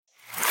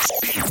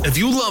If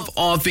you love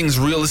all things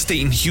real estate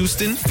in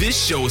Houston,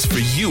 this show is for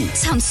you.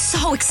 Sounds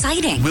so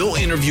exciting. We'll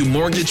interview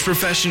mortgage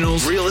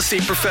professionals, real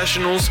estate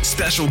professionals,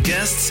 special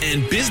guests,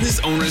 and business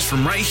owners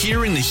from right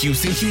here in the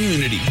Houston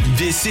community.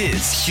 This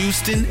is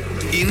Houston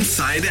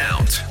Inside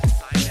Out.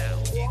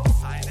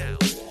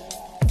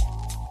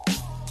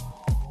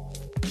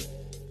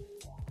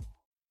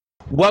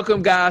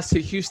 Welcome, guys, to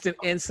Houston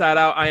Inside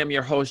Out. I am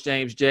your host,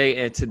 James J.,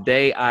 and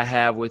today I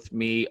have with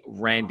me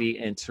Randy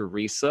and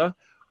Teresa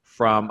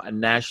from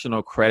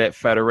National Credit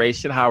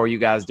Federation. How are you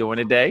guys doing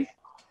today?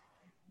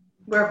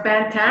 We're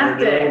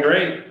fantastic. We're doing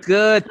great.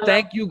 Good.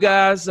 Thank you,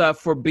 guys,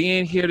 for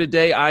being here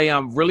today. I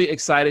am really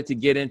excited to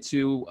get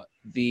into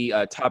the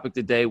topic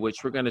today,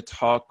 which we're going to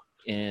talk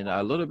in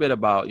a little bit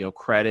about,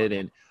 credit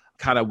and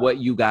kind of what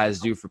you guys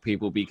do for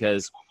people,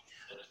 because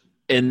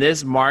in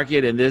this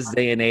market, in this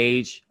day and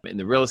age, in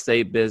the real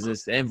estate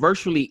business and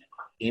virtually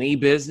any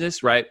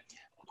business, right?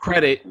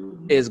 Credit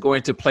is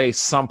going to play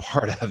some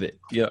part of it.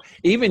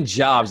 Even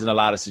jobs in a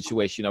lot of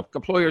situations,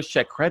 employers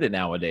check credit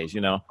nowadays,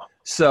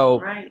 So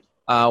Right.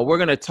 We're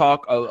going to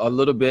talk a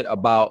little bit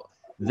about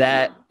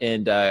that,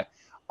 and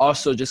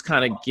also just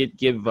kind of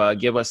give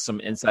us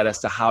some insight as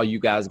to how you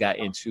guys got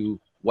into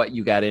what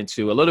you got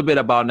into, a little bit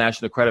about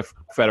National Credit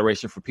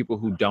Federation for people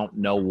who don't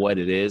know what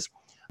it is.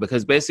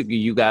 Because basically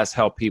you guys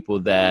help people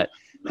that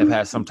have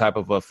had some type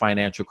of a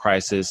financial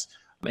crisis,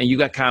 and you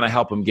got kind of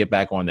help them get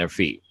back on their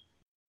feet.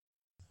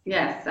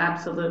 Yes,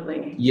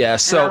 absolutely. Yeah.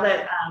 So I'll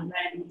let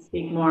Randy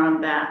speak more on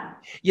that.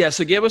 Yeah.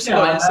 So give us a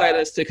little insight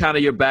as to kind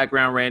of your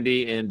background,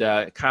 Randy, and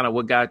kind of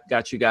what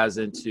got you guys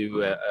into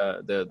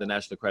the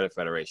National Credit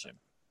Federation.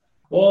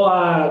 Well,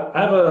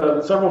 I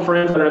have several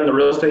friends that are in the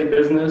real estate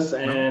business,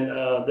 and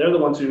they're the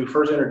ones who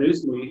first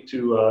introduced me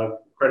to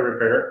credit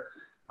repair.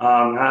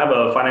 I have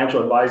a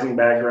financial advising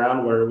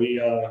background where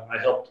I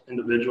helped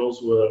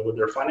individuals with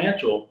their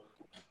financial,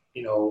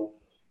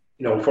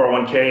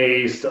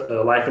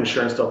 401ks, life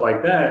insurance, stuff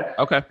like that.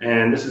 Okay.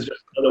 And this is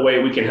just another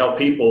way we can help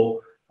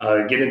people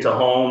get into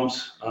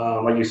homes,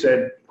 like you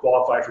said,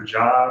 qualify for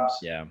jobs.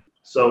 Yeah.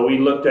 So we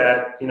looked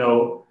at,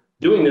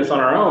 doing this on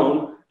our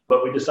own,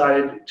 but we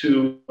decided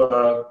to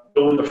go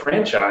with a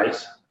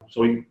franchise.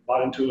 So we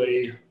bought into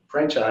a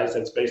franchise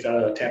that's based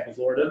out of Tampa,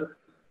 Florida,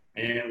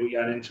 and we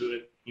got into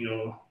it,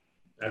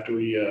 after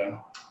we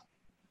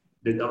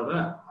did all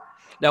that.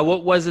 Now,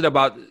 what was it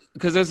about?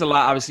 Because there's a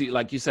lot, obviously,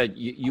 like you said,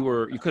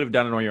 you could have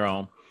done it on your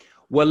own.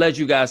 What led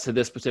you guys to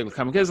this particular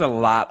company? Because there's a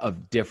lot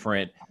of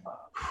different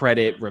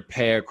credit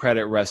repair,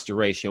 credit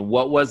restoration.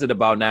 What was it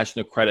about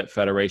National Credit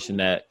Federation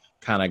that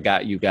kind of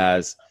got you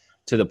guys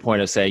to the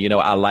point of saying,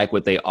 I like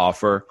what they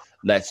offer.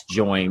 Let's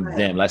join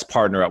them. Let's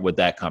partner up with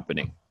that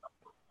company.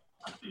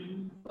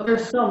 Well,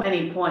 there's so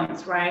many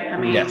points, right? I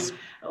mean, Yes.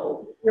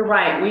 You're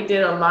right. We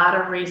did a lot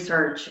of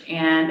research,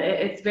 and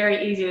it's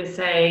very easy to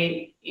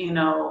say,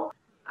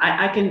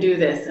 I can do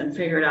this and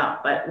figure it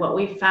out. But what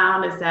we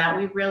found is that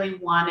we really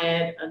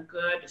wanted a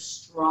good,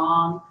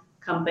 strong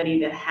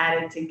company that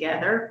had it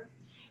together.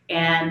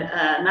 And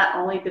not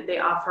only did they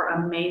offer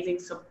amazing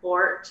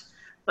support,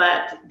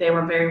 but they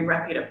were very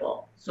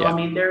reputable. So, Yeah. I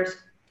mean,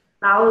 there's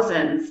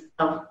thousands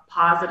of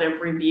positive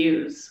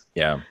reviews.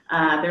 Yeah.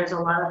 There's a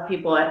lot of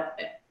people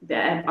at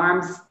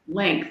arm's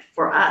length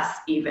for us,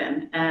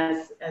 even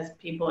as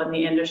people in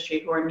the industry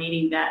who are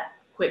needing that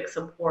quick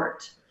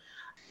support.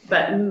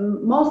 But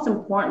most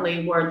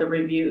importantly were the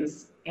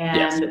reviews, and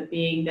Yes.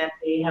 being that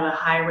they have a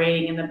high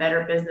rating in the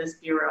Better Business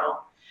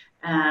Bureau,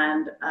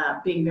 and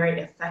being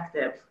very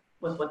effective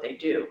with what they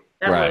do.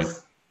 That Right.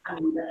 was,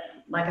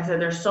 like I said,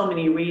 there's so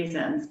many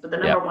reasons, but the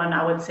number one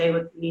I would say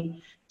would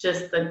be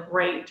just the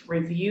great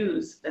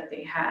reviews that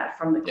they had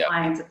from the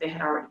clients that they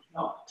had already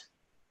helped.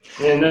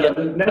 And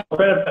the National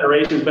Credit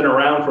Federation has been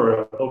around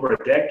for over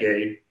a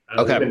decade.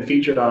 Okay. We've been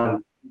featured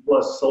on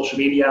plus social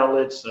media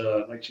outlets,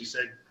 like she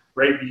said,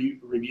 great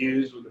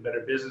reviews with the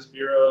Better Business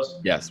Bureaus.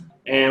 Yes.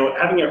 And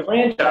having a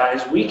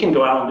franchise, we can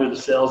go out and do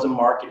the sales and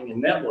marketing and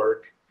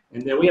network.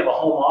 And then we have a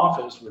home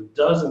office with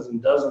dozens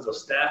and dozens of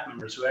staff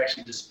members who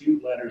actually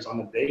dispute letters on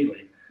the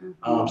daily.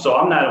 So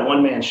I'm not a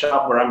one-man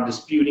shop where I'm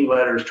disputing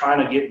letters,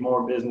 trying to get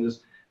more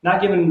business,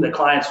 not giving the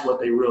clients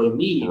what they really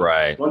need.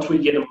 Right. Once we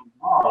get them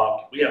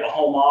involved, we have a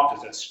home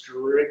office that's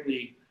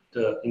strictly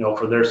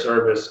for their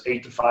service,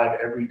 8 to 5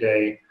 every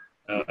day.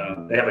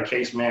 They have a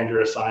case manager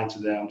assigned to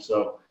them.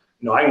 So,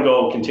 I can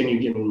go continue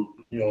getting,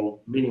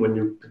 meeting with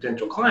new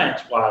potential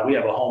clients while we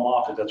have a home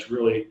office that's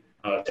really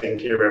taking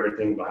care of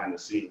everything behind the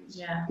scenes.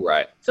 Yeah.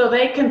 Right. So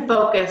they can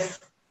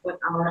focus with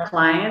our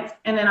clients,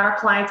 and then our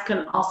clients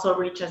can also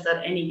reach us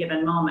at any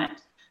given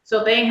moment.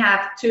 So they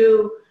have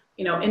two,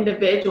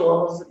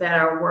 individuals that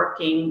are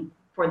working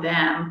for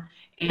them,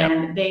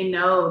 and they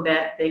know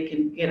that they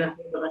can get a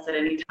hold of us at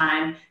any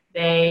time.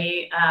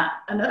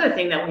 Another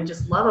thing that we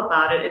just love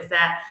about it is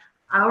that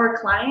our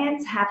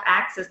clients have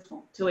access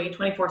to a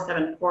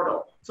 24/7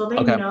 portal. So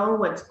they know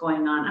what's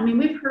going on. I mean,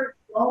 we've heard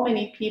so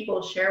many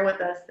people share with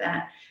us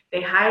that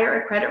they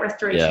hire a credit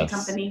restoration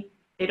company.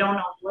 They don't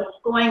know what's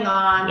going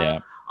on. Yeah.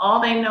 All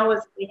they know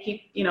is they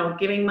keep,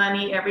 giving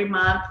money every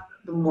month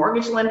The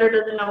mortgage lender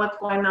doesn't know what's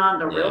going on.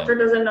 The realtor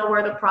doesn't know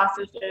where the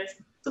process is.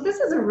 So this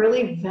is a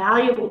really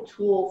valuable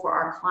tool for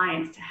our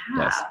clients to have.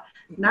 Yes.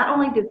 Not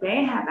only do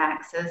they have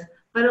access,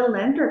 but a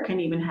lender can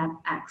even have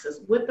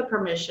access with the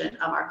permission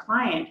of our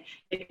client.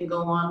 They can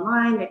go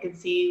online, they can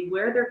see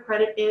where their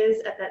credit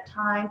is at that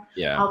time,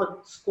 how the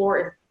score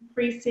is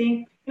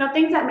increasing,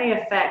 things that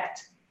may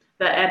affect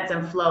the ebbs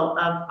and flow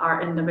of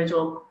our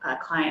individual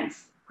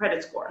clients'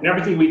 credit score. And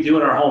everything we do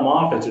in our home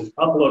office is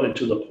uploaded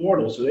to the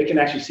portal, so they can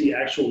actually see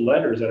actual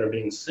letters that are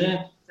being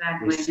sent,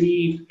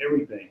 received,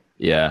 everything.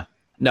 Yeah.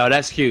 No,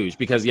 that's huge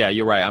because,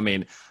 you're right. I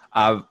mean,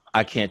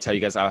 I can't tell you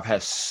guys, I've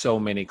had so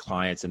many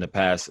clients in the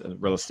past in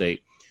real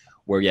estate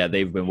where,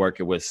 they've been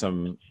working with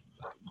some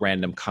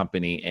random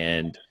company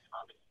and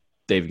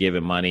they've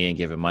given money and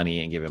given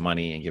money and given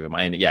money and given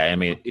money.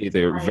 And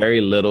either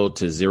very little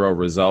to zero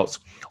results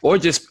or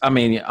just,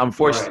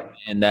 unfortunately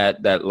in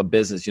that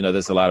business,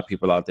 there's a lot of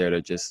people out there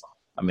that just,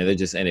 they're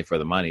just in it for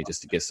the money,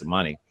 just to get some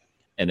money.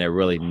 And they're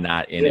really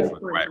not in it for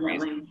the right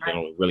reason. They're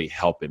not really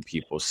helping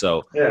people.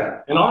 So,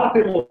 and a lot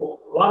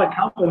of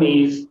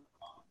companies,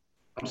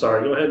 I'm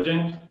sorry, go ahead,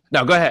 James.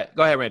 No, go ahead.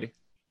 Go ahead, Randy.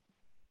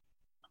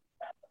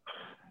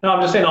 No,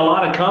 I'm just saying a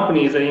lot of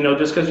companies that,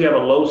 just because you have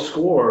a low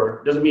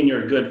score doesn't mean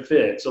you're a good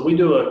fit. So we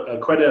do a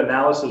credit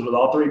analysis with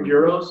all 3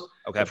 bureaus.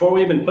 Okay. Before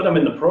we even put them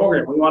in the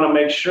program, we want to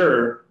make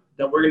sure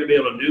that we're going to be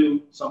able to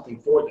do something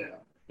for them.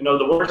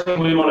 The worst thing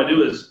we want to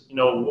do is,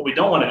 what we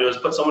don't want to do is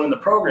put someone in the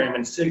program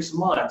in 6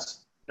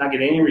 months, not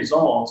get any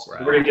results,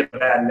 and we're going to get a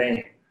bad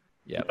name.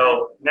 Yeah.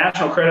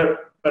 National Credit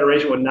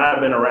Federation would not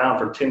have been around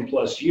for 10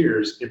 plus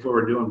years if we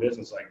were doing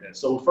business like that.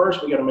 So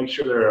first we got to make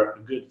sure they're a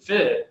good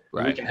fit.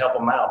 And we can help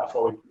them out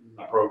before we do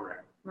the program.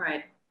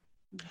 Right.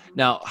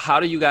 Now,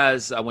 how do you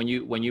guys, when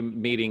you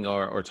meeting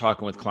or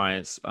talking with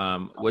clients,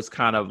 what's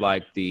kind of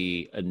like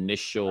the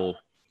initial,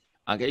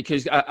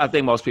 because I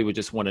think most people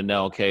just want to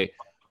know, okay,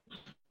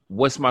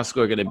 what's my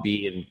score going to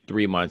be in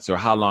 3 months or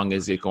how long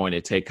is it going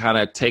to take? Kind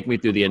of take me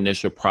through the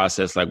initial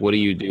process. Like, what do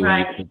you do when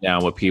you sit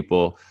down with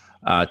people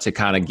to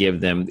kind of give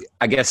them,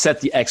 I guess,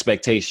 set the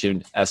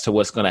expectation as to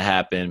what's going to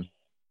happen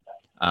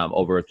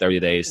over 30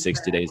 days,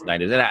 60 days,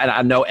 90 days. And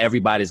I know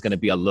everybody's going to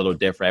be a little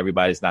different.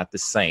 Everybody's not the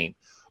same.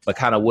 But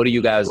kind of what do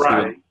you guys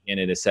do in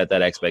it to set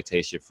that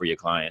expectation for your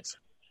clients?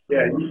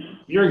 Yeah,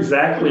 you're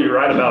exactly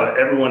right about it.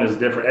 Everyone is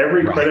different.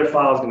 Every credit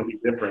file is going to be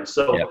different.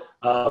 So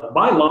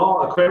by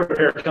law, a credit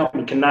repair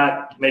company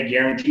cannot make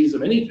guarantees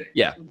of anything.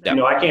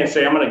 I can't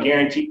say I'm going to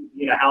guarantee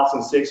a house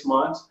in 6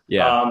 months.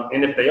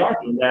 And if they are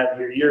doing that,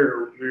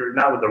 you're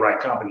not with the right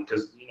company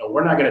because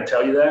we're not going to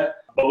tell you that.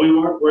 But we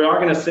are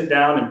going to sit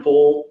down and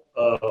pull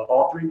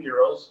all 3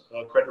 bureaus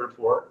credit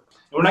report.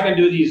 And we're not going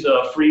to do these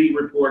free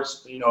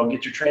reports. Get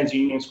your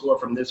TransUnion score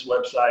from this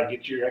website.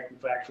 Get your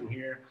Equifax from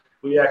here.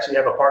 We actually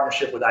have a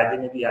partnership with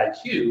Identity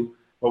IQ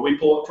where we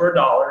pull it for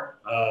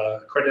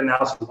 $1, credit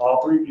analysis of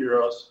all 3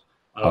 bureaus.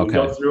 We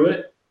go through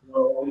it.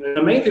 And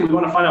the main thing, we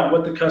want to find out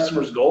what the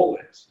customer's goal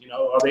is.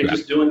 Are they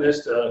just doing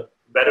this to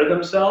better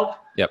themselves?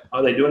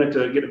 Are they doing it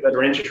to get a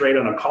better interest rate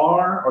on a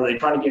car? Are they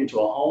trying to get into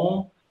a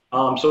home?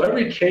 So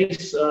every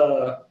case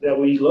that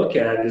we look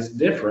at is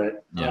different,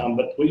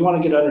 but we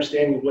want to get an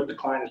understanding of what the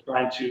client is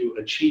trying to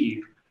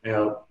achieve,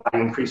 by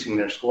increasing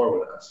their score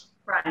with us.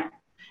 Right.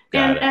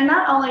 And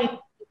not only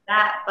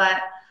that,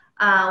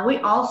 but we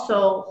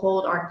also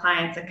hold our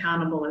clients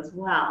accountable as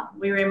well.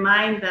 We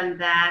remind them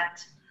that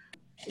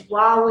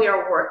while we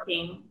are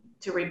working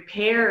to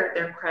repair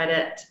their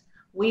credit,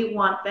 we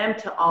want them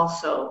to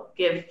also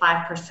give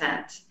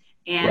 5%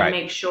 and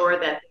make sure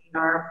that they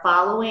are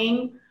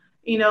following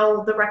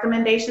the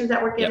recommendations that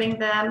we're giving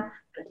them,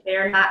 that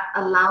they're not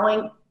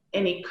allowing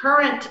any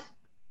current,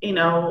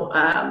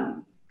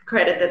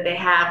 credit that they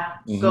have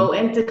go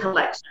into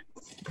collections.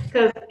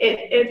 Because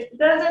it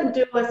doesn't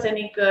do us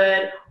any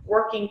good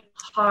working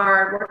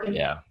hard,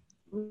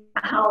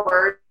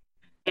 hours,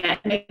 and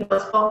making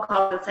those phone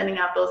calls and sending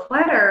out those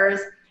letters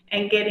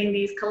and getting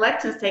these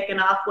collections taken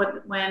off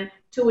when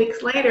 2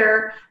 weeks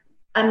later,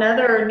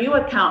 another new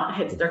account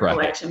hits their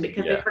collection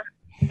because they forgot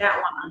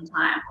that one on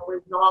time or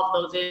resolve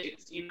those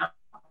issues,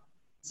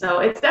 So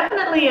it's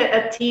definitely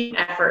a team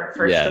effort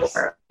for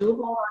sure. We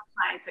hold our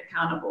clients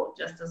accountable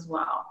just as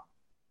well.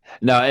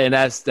 No, and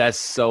that's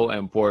so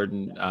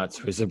important,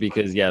 Teresa,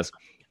 because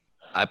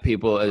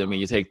people.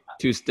 You take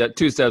two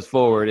steps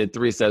forward and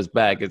 3 steps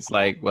back. It's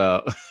like,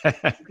 well,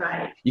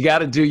 you got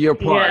to do your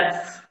part.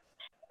 Yes.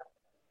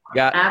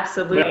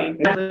 Absolutely.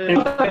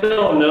 Yeah. I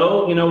don't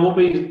know. We'll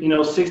be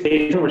 6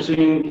 days and we're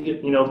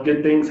seeing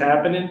good things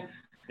happening.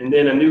 And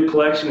then a new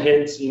collection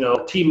hits,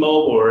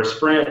 T-Mobile or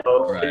Sprint,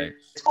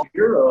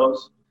 euros,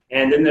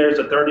 and then there's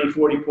a 30,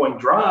 40-point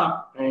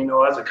drop. And,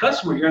 as a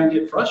customer, you're going to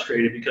get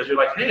frustrated because you're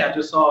like, hey, I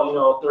just saw,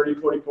 a 30,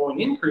 40-point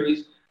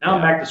increase. Now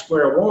I'm back to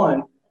square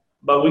one.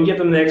 But we give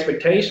them the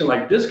expectation,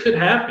 like, this could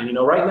happen.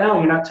 Right now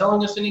you're not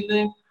telling us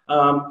anything,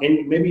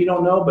 and maybe you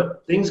don't know,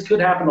 but things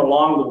could happen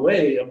along the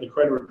way of the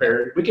credit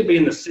repair. We could be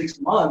in the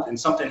 6th month and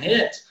something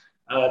hits.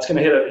 It's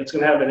going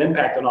to have an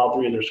impact on all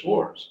 3 of their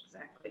scores.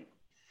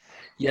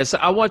 Yes,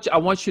 I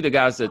want you to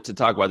guys to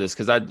talk about this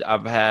because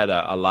I've had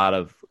a lot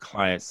of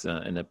clients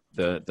in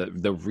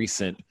the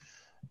recent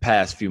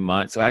past few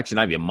months, so actually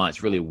not even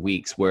months, really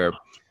weeks, where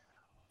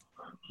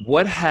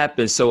what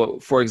happens. So,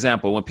 for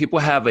example, when people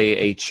have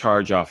a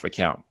charge-off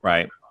account,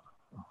 right?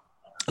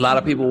 A lot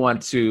of people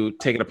want to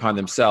take it upon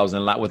themselves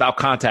and without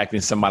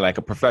contacting somebody like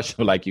a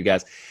professional like you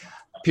guys,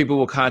 people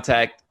will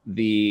contact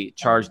the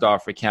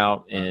charged-off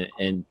account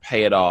and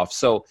pay it off.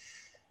 So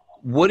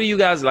what do you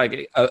guys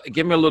like?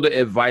 Give me a little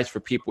advice for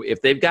people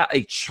if they've got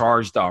a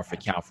charged off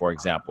account, for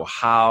example.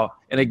 How?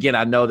 And again,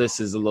 I know this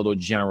is a little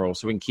general,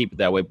 so we can keep it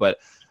that way. But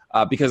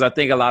because I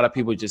think a lot of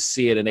people just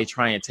see it and they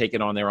try and take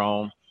it on their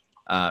own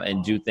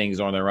and do things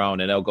on their own,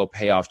 and they'll go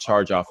pay off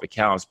charge off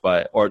accounts,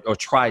 or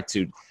try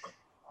to.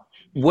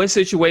 What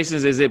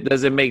situations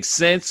does it make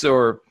sense,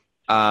 or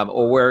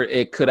where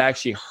it could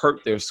actually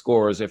hurt their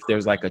scores if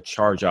there's like a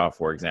charge off,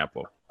 for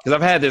example? Because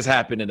I've had this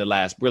happen in the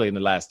last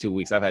 2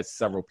 weeks. I've had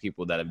several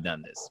people that have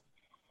done this.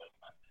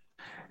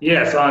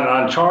 Yes,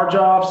 on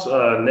charge-offs,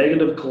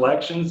 negative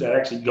collections that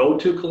actually go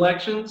to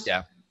collections.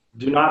 Yeah.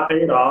 Do not pay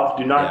it off.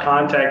 Do not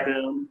contact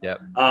them.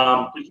 Yep.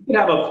 You can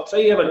have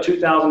say you have a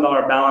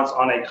 $2,000 balance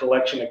on a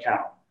collection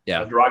account.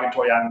 Yeah. A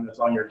derogatory item that's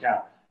on your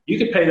account. You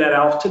could pay that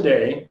off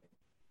today,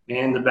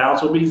 and the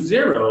balance will be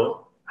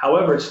zero.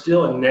 However, it's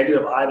still a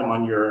negative item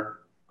on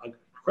your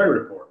credit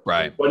report.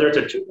 Right. Whether it's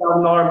a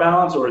 $2,000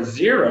 balance or a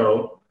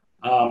zero.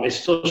 It's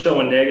still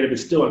showing negative.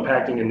 It's still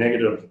impacting a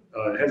negative.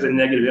 It has a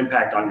negative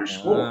impact on your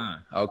score.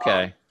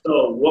 Okay.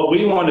 So what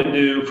we want to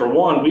do, for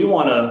one, we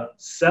want to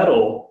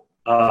settle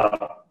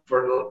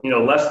for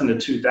less than the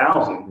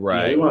 2,000.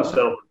 Right. We want to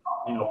settle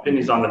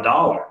pennies on the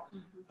dollar.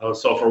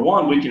 So for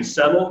one, we can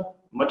settle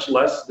much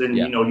less than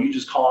you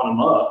just calling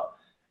them up.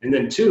 And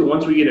then two,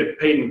 once we get it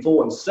paid in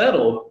full and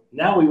settled,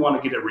 now we want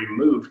to get it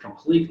removed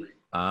completely.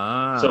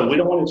 So we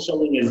don't want it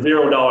showing a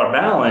 $0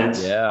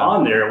 balance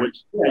on there, which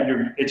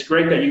it's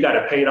great that you got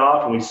it paid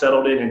off and we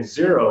settled it in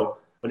zero,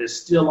 but it's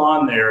still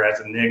on there as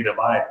a negative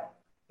item.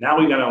 Now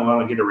we're going to want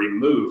to get it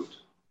removed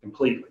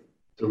completely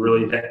to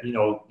really,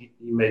 you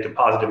make a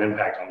positive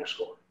impact on your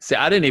score. See,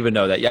 I didn't even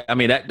know that. Yeah, I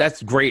mean,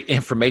 that's great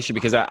information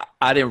because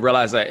I didn't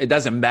realize that it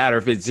doesn't matter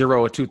if it's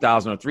 0 or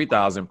 2,000 or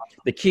 3,000.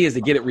 The key is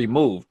to get it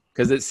removed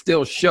because it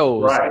still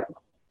shows. Right.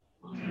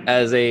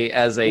 As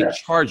a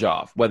charge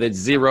off, whether it's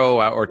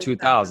 0 or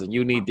 2,000,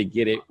 you need to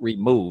get it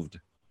removed.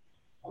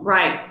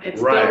 Right. It's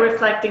still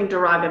reflecting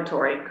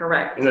derogatory.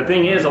 Correct. And the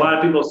thing is, a lot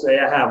of people say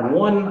I have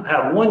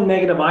one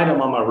negative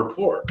item on my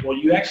report. Well,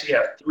 you actually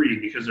have 3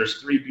 because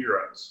there's 3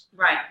 bureaus.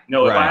 Right.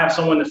 If I have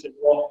someone that says,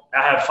 well,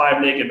 I have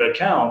 5 negative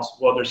accounts,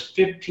 well, there's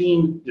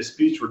 15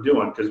 disputes we're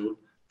doing because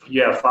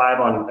you have 5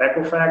 on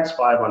Equifax,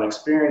 5 on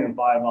Experian, and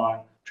 5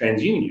 on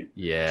TransUnion.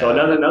 Yeah. So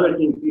another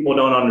thing people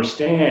don't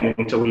understand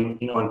until we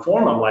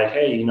inform them, like,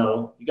 hey, you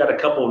got a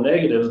couple of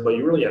negatives, but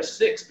you really have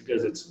 6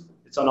 because it's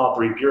on all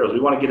 3 bureaus. We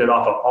want to get it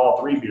off of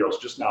all 3 bureaus,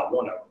 just not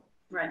one of them.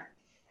 Right.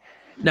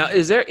 Now,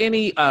 is there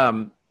any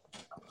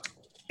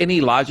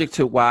logic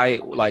to why,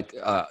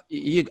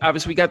 you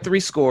obviously got 3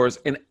 scores,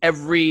 and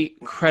every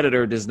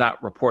creditor does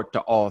not report to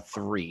all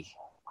 3?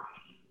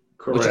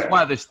 Correct. Which is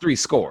why there's 3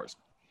 scores.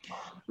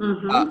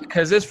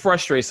 Because this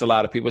frustrates a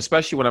lot of people,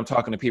 especially when I'm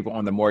talking to people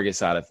on the mortgage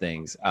side of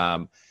things.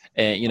 And,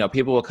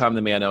 people will come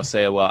to me and they'll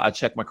say, well, I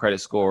checked my credit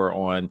score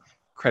on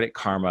Credit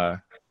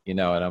Karma, and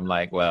I'm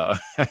like, well,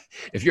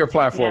 if you're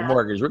applying for a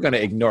mortgage, we're going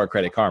to ignore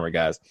Credit Karma,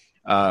 guys.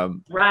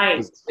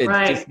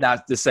 It's just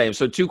not the same.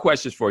 So 2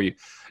 questions for you.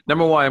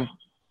 Number one,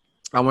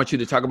 I want you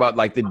to talk about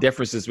the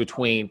differences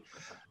between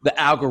the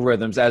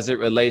algorithms as it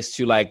relates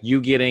to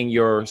you getting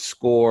your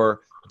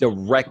score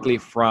directly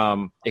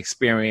from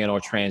Experian or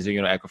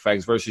TransUnion or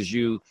Equifax versus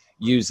you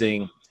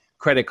using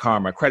Credit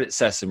Karma, Credit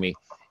Sesame,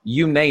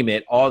 you name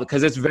it, all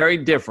because it's very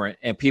different.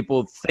 And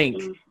people think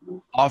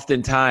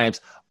oftentimes,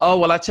 oh,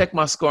 well, I checked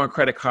my score on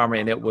Credit Karma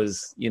and it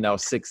was,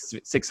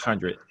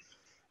 600.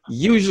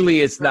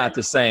 Usually it's not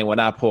the same when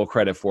I pull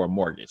credit for a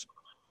mortgage.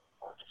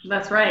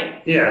 That's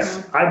right.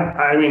 Yes.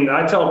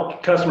 I tell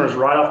customers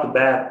right off the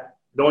bat,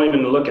 don't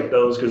even look at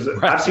those because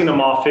I've seen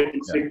them all 50,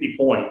 60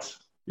 points.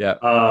 Yeah.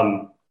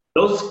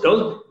 Those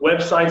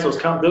websites,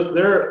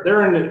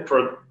 they're in it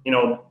for,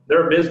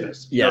 their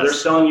business. Yes. They're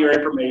selling your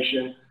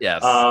information.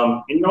 Yes.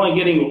 And you're only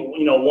getting,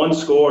 1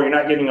 score. You're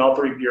not getting all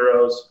 3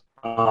 bureaus.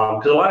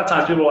 Because a lot of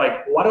times people are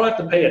like, why do I have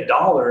to pay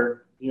 $1,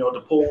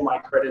 to pull my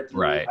credit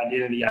through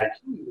Identity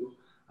IQ?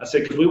 I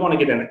said, because we want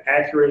to get an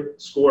accurate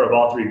score of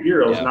all 3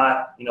 bureaus,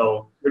 not,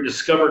 your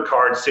Discover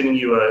card sending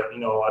you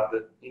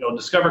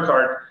Discover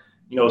card,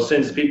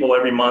 sends people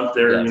every month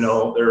their,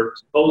 their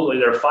supposedly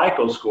their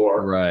FICO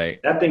score.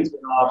 Right. That thing's been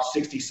off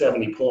 60,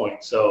 70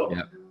 points. So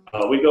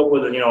we go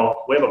with,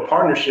 we have a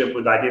partnership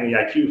with Identity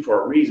IQ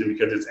for a reason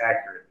because it's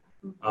accurate.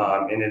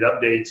 And it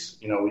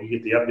updates, you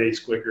get the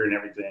updates quicker and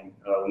everything.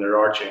 When there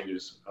are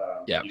changes,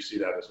 you see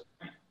that as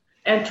well.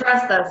 And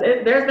trust us,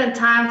 there's been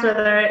times where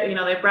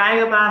they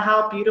brag about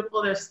how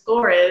beautiful their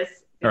score is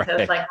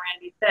because like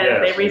Randy says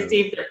Yes, they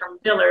received it from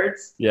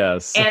Dillard's.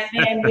 Yes. And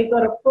then we go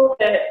to pull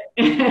it,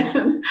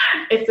 and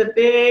it's a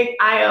big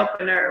eye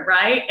opener,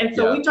 right? And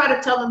so we try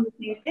to tell them the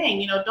same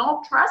thing.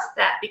 Don't trust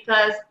that,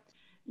 because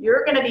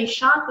you're going to be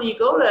shocked when you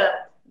go to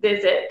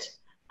visit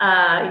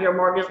your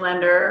mortgage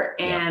lender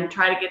and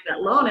try to get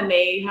that loan, and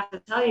they have to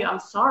tell you, I'm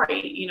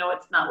sorry,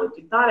 it's not what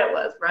you thought it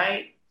was,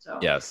 right? So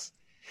yes.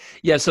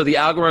 Yeah, so the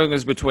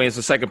algorithms it's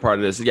the second part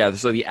of this. Yeah,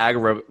 so the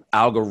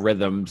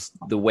algorithms,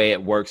 the way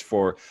it works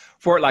for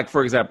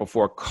example,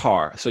 for a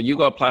car. So you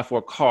go apply for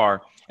a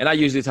car, and I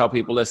usually tell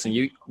people,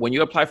 listen, when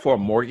you apply for a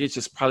mortgage,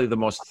 it's probably the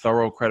most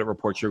thorough credit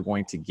report you're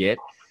going to get,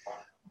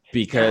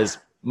 because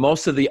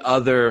most of the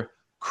other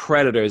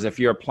creditors, if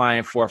you're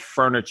applying for a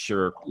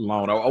furniture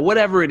loan or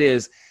whatever it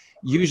is,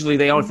 usually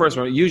they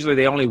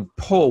only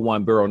pull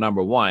one bureau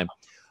number one,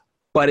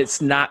 but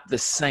it's not the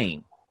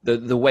same.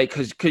 The way,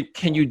 because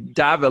can you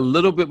dive a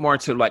little bit more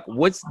into like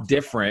what's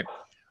different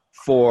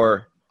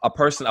for a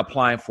person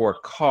applying for a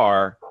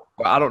car?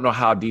 Well, I don't know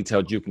how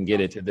detailed you can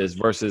get into this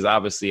versus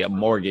obviously a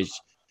mortgage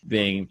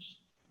being,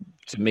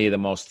 to me, the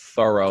most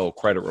thorough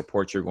credit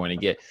report you're going to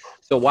get.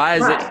 So why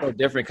is it so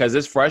different? Because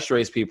this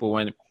frustrates people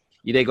when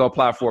they go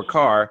apply for a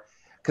car.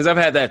 Because I've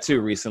had that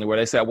too recently, where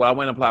they said, well, I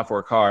went and applied for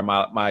a car and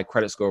my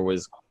credit score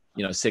was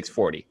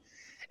 640.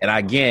 And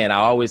again, I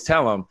always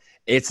tell them,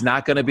 it's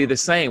not going to be the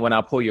same when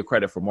I pull your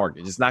credit for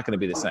mortgage. It's not going to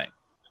be the same.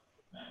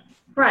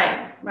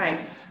 Right.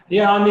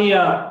 Yeah, on the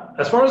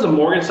as far as the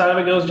mortgage side of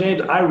it goes,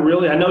 James, I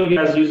know you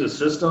guys use a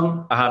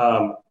system.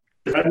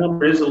 That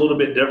number is a little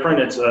bit different.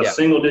 It's a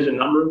single-digit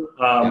number.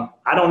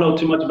 I don't know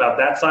too much about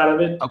that side of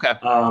it. Okay.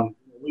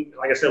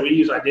 Like I said, we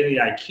use Identity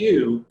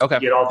IQ to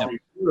get all three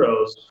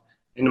bureaus.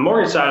 In the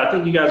mortgage side, I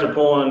think you guys are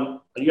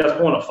pulling. Are you guys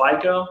pulling a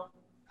FICO?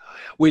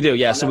 We do,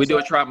 yeah. So we do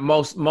a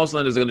most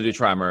lenders are going to do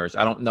tri-merge.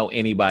 I don't know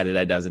anybody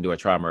that doesn't do a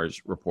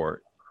tri-merge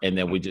report, and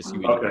then we just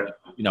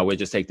we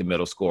just take the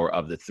middle score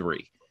of the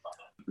three.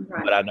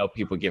 Right. But I know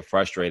people get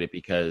frustrated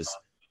because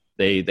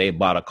they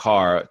bought a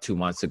car 2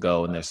 months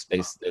ago and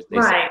they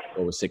said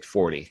over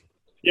 640.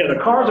 Yeah, the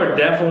cars are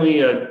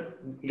definitely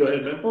go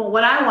ahead, Ben. Well,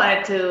 what I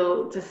wanted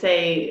to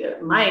say,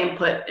 my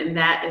input in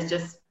that is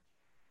just,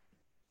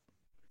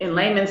 in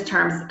layman's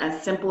terms,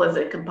 as simple as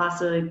it can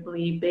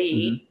possibly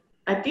be.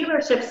 A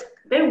dealership's,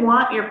 they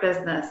want your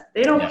business.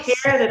 They don't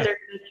care that they're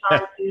going to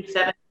charge you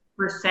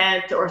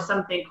 7% or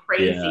something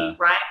crazy,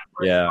 right?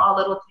 Or a small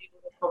little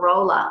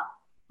Corolla,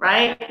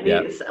 right?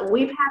 Yeah.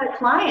 We've had a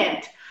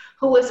client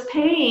who was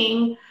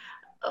paying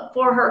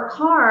for her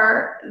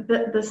car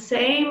the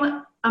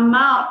same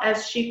amount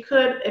as she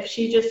could if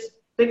she just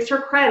fixed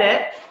her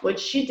credit, which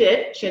she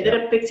did. She ended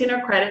up fixing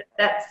her credit.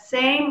 That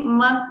same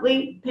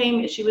monthly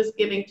payment she was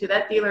giving to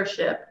that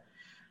dealership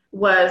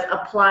was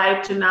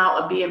applied to now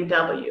a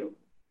BMW.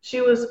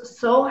 She was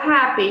so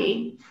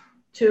happy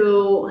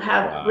to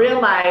have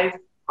realized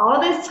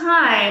all this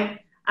time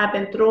I've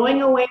been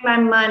throwing away my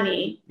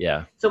money.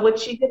 Yeah. So what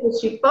she did was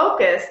she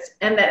focused,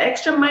 and that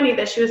extra money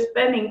that she was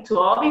spending to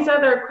all these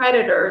other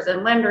creditors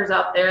and lenders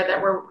out there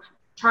that were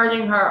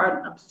charging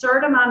her an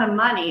absurd amount of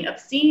money,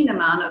 obscene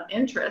amount of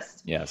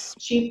interest. Yes.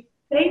 She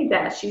paid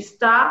that. She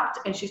stopped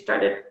and she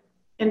started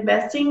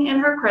investing in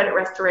her credit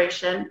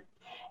restoration.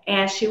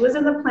 And she was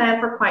in the plan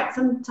for quite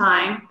some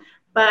time,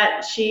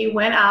 but she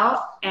went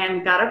out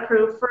and got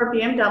approved for a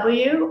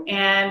BMW,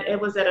 and it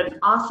was at an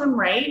awesome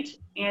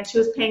rate, and she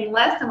was paying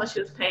less than what she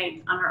was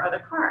paying on her other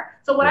car.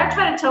 So what I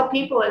try to tell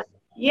people is,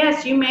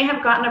 yes, you may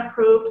have gotten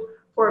approved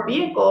for a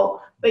vehicle,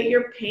 but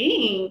you're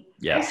paying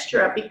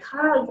extra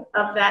because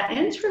of that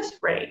interest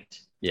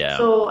rate. Yeah.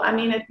 So, I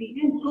mean, at the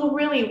end, who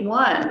really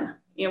won?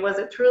 Was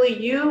it truly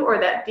you or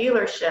that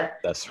dealership?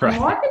 That's right.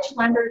 Mortgage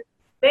lenders,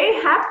 they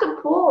have to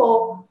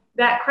pull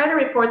that credit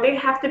report. They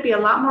have to be a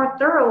lot more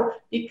thorough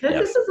because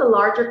this is a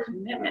larger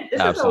commitment. This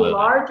is a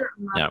larger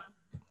amount. Yeah.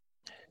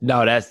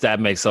 No, that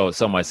makes so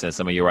much sense.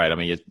 I mean, you're right. I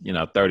mean,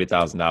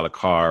 $30,000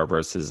 car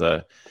versus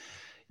a,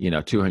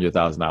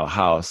 $200,000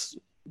 house.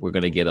 We're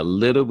going to dig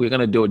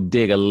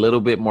a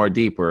little bit more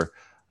deeper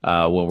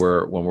when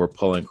we're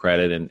pulling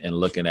credit and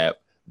looking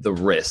at the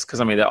risk.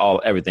 Because I mean,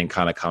 everything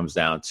kind of comes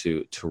down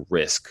to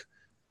risk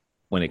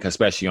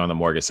especially on the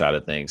mortgage side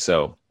of things.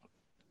 So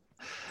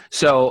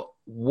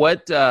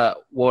what I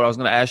was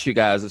going to ask you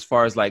guys as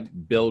far as like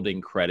building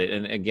credit,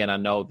 and again, I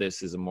know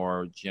this is a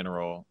more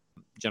general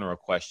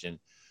question.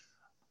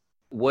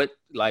 What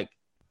like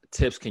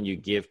tips can you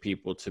give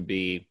people to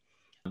be,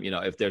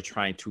 if they're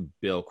trying to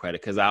build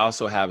credit? Because I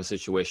also have a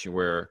situation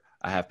where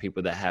I have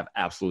people that have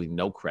absolutely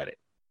no credit.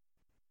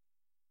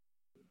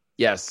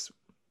 Yes.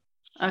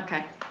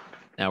 Okay.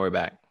 Now we're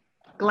back.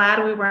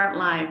 Glad we weren't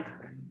live.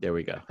 There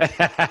we go.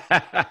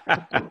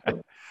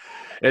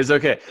 It's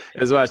okay.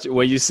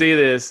 When you see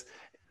this,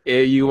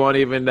 you won't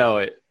even know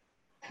it.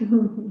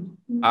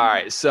 All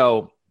right.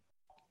 So,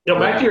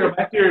 back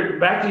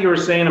to you were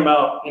saying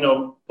about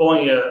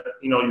pulling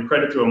your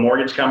credit through a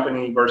mortgage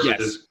company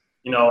versus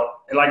and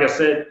like I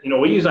said,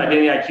 we use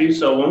Identity IQ.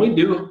 So when we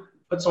do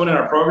put someone in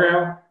our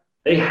program,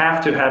 they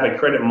have to have a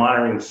credit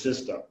monitoring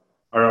system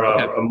or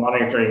a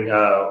monitoring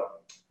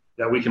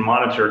that we can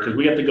monitor, because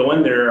we have to go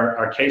in there.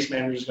 Our case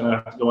manager is going to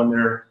have to go in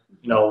there,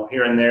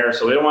 here and there.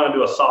 So they don't want to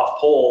do a soft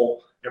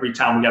pull every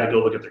time we got to go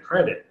look at the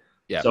credit.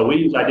 Yeah. So we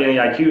use Identity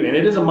IQ, and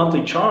it is a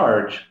monthly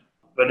charge,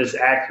 but it's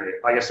accurate.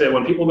 Like I said,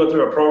 when people go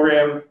through a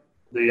program,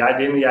 the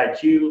Identity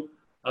IQ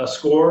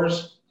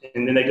scores,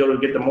 and then they go to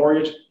get the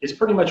mortgage, it's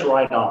pretty much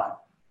right on.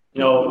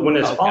 When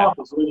it's off,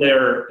 it's when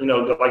they're,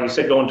 like you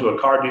said, going to a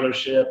car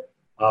dealership,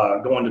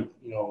 going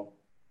to,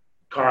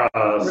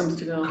 Karma,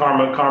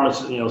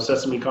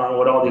 Sesame Karma,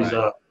 what all these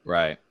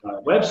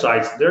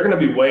websites, they're going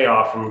to be way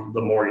off from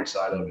the mortgage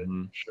side of it.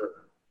 Sure.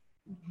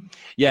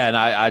 Yeah, and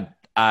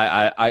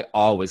I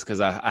always, because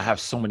I have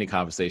so many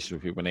conversations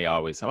with people, and they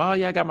always say, oh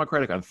yeah, I got my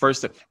credit card.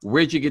 First,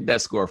 where'd you get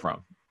that score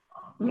from?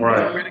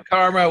 Right. Credit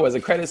Karma? Was it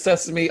Credit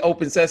Sesame?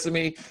 Open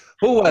Sesame?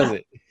 Who was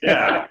it?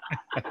 Yeah.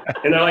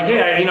 And they're like,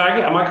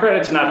 yeah, my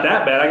credit's not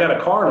that bad. I got a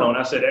car loan.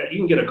 I said, you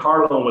can get a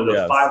car loan with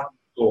a 500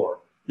 score.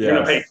 You're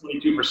going to pay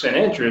 22%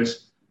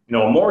 interest. A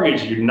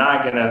mortgage,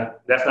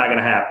 that's not going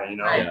to happen,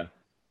 Yeah.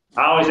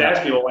 I always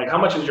ask people, like, how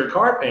much is your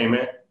car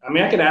payment? I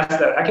mean, I can ask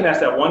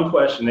that one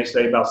question. They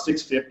say about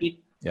 $650.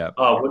 Yeah.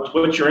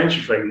 What's your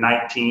interest rate?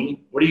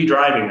 19. What are you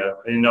driving?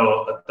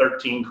 A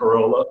 13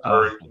 Corolla,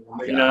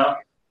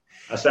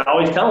 I said, I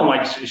always tell them,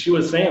 like she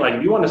was saying, like,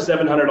 if you want a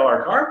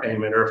 $700 car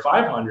payment or a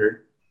 $500,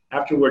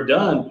 after we're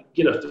done,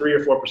 get a 3 or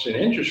 4%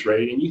 interest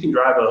rate, and you can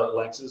drive a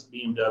Lexus,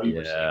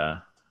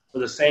 BMW, for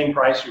the same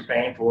price you're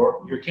paying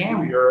for your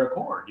Camry or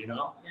Accord, Yeah.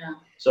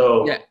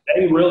 So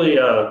they really,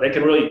 they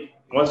can really,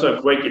 once they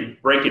break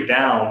it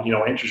down,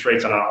 interest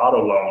rates on an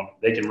auto loan,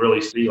 they can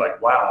really see,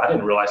 like, wow, I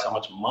didn't realize how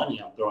much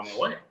money I'm throwing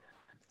away.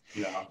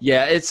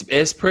 Yeah,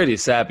 it's pretty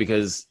sad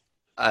because,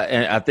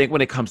 and I think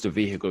when it comes to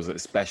vehicles,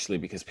 especially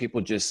because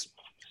people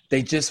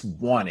they just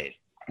want it,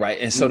 right?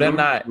 And so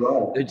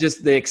they're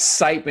just the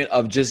excitement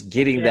of just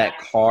getting that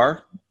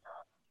car.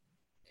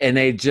 And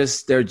they're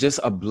just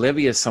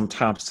oblivious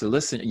sometimes to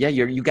listen. Yeah,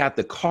 you got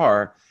the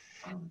car,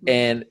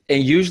 and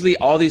usually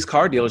all these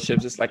car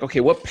dealerships, it's like, okay,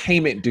 what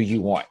payment do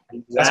you want?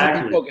 Exactly. That's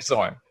what you focus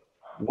on.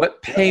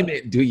 What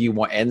payment do you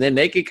want? And then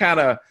they can kind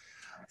of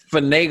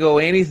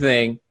finagle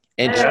anything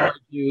and charge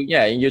you.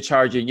 And you're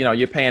charging,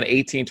 you're paying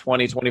 18,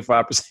 20,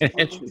 25%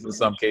 interest in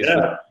some cases.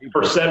 Yeah,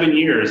 for 7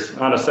 years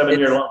on a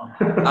 7-year loan.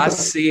 I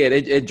see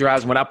it. It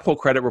drives, when I pull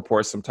credit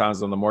reports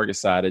sometimes on the mortgage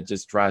side, it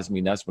just drives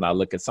me nuts when I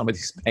look at some of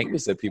these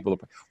payments that people are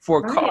paying for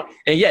a car.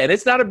 And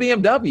it's not a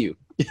BMW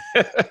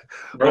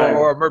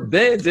or a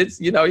Benz. It's,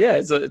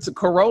 it's a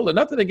Corolla.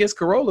 Nothing against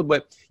Corolla,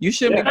 but you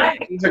shouldn't be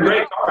paying. It's a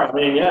great car. I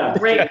mean,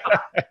 great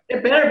car.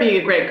 It better be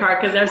a great car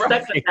because they're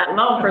stuck in that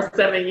loan for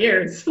 7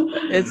 years.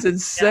 It's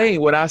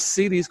insane. When I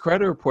see these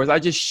credit reports, I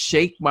just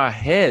shake my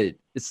head.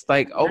 It's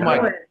like, oh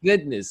my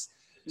goodness.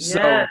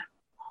 So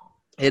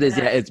it is,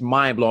 it's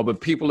mind blowing.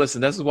 But people,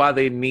 listen, this is why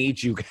they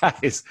need you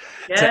guys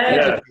to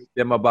educate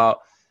them about.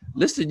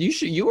 Listen,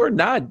 you're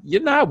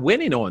not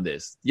winning on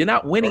this. You're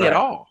not winning at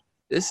all.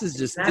 This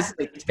is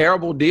a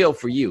terrible deal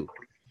for you.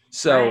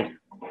 So,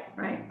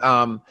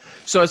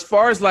 so as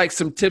far as like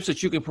some tips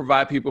that you can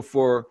provide people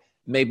for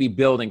maybe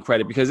building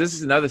credit, because this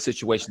is another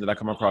situation that I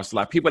come across a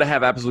lot. People that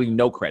have absolutely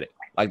no credit,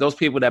 like those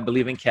people that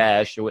believe in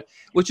cash,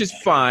 which is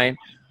fine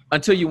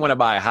until you want to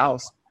buy a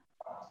house.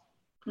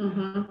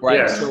 Right.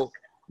 Yes. So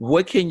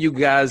what can you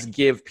guys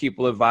give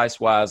people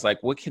advice-wise?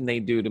 Like, what can they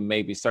do to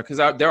maybe start?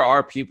 Because there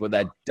are people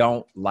that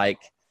don't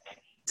like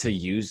to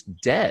use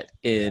debt,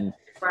 and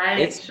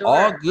it's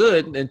all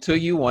good until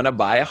you want to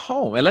buy a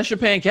home, unless you're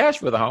paying cash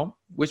for the home,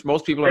 which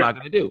most people are not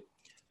going to do.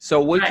 So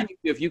what can you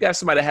do if you got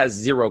somebody that has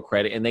zero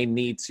credit and they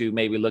need to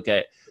maybe look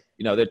at,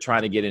 they're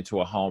trying to get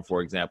into a home,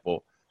 for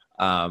example.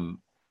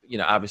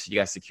 Obviously you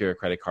got secure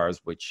credit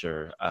cards, which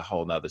are a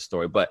whole nother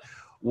story. But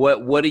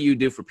what do you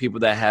do for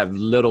people that have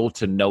little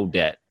to no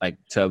debt, like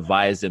to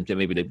advise them to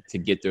maybe to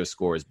get their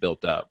scores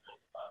built up?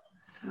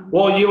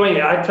 Well,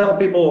 I tell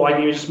people,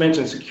 like you just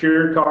mentioned,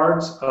 secured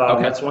cards.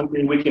 That's one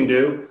thing we can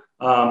do.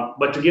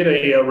 But to get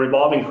a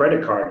revolving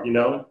credit card,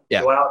 go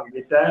out and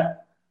get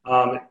that.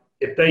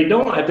 If they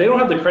don't have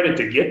the credit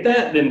to get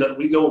that, then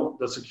we go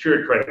the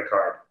secured credit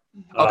card.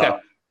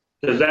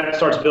 Because that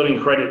starts building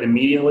credit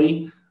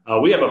immediately.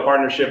 We have a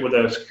partnership with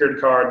a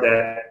secured card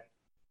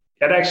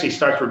that actually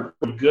starts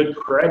with good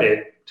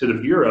credit to the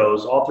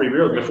bureaus, all 3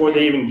 bureaus, before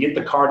they even get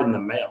the card in the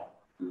mail.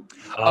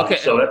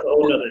 So that's a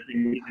whole other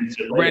thing.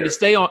 Randy,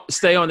 stay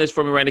on this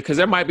for me, Randy, because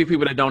there might be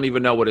people that don't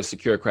even know what a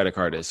secure credit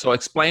card is. So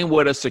explain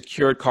what a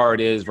secured card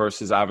is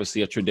versus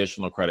obviously a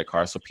traditional credit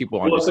card, so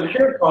people understand. Well, a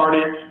secured card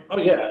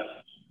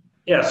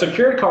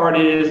secured card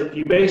is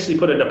you basically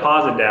put a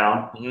deposit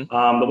down.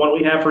 The one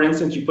we have, for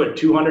instance, you put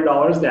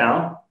 $200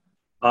 down,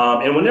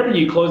 and whenever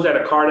you close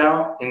that card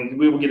out, and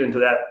we will get into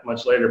that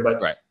much later, but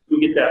you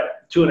get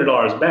that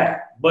 $200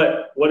 back.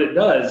 But what it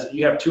does,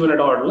 you have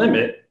 $200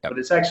 limit, but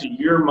it's actually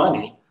your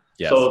money.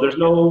 So there's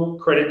no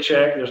credit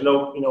check, there's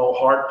no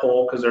hard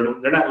pull, because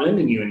they're not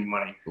lending you any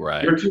money.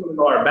 Your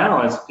 $200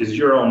 balance is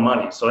your own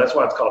money. So that's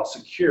why it's called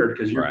secured,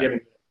 because you're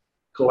giving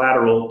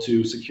collateral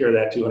to secure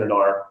that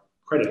 $200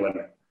 credit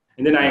limit.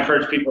 And then I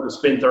encourage people to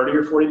spend $30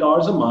 or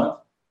 $40 a month,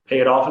 pay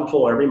it off in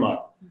full every month.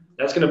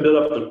 that's going to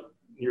build up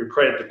your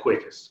credit the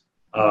quickest.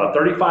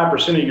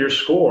 35% of your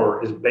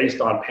score is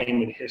based on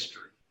payment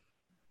history.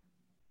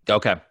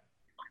 Okay.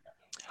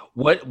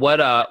 What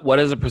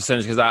is a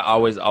percentage? Because I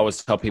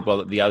always tell people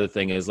that the other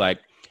thing is like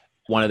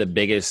one of the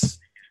biggest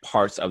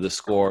parts of the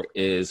score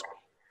is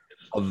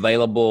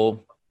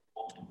available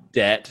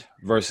debt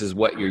versus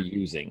what you're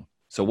using.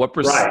 So what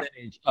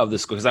percentage of the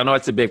score? Because I know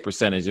it's a big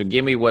percentage. So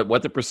give me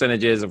what the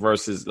percentage is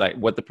versus like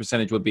what the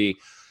percentage would be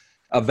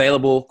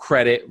available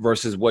credit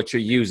versus what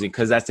you're using,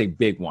 because that's a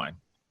big one.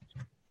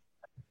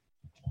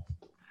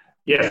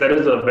 Yes, that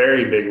is a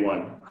very big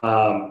one.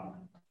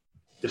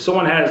 If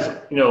someone has,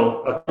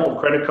 a couple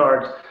credit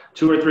cards,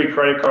 2 or 3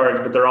 credit cards,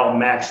 but they're all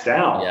maxed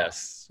out,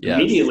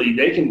 immediately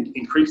they can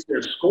increase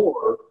their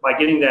score by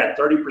getting that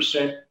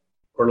 30%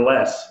 or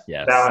less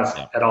balance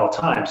at all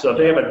times. So if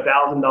they have a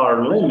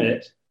 $1,000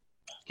 limit,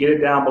 get it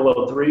down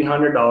below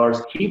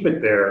 $300, keep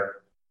it there,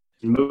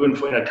 and moving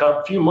in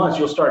a few months,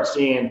 you'll start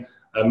seeing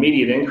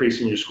immediate increase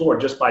in your score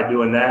just by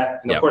doing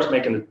that. And of course,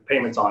 making the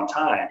payments on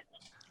time.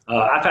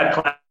 I've had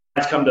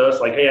clients come to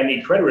us like, hey, I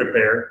need credit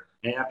repair.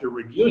 And after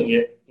reviewing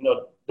it,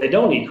 they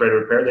don't need credit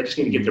repair. They just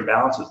need to get their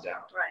balances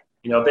down. Right.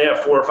 If they have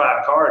 4 or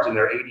 5 cards and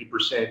they're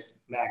 80%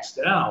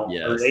 maxed out,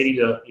 or 80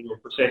 to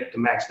percent to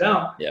maxed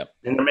out,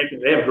 and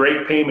they have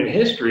great payment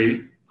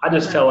history, I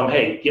just tell them,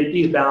 hey, get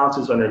these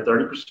balances under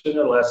 30%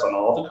 or less on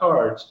all the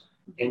cards,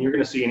 and you're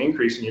going to see an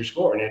increase in your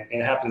score. And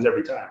it happens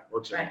every time.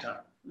 Works every time.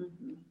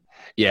 Mm-hmm.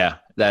 Yeah,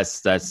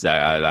 that's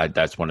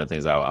one of the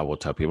things I will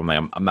tell people.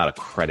 I'm not a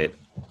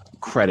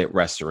credit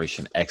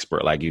restoration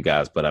expert like you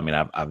guys, but I mean,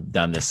 I've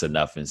done this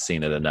enough and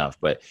seen it enough.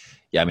 But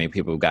yeah, I mean,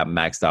 people got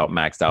maxed out.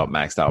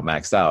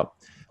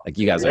 Like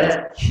you guys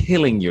are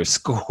killing your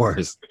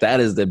scores.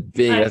 That is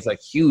that's a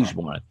huge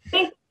one. I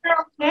think they're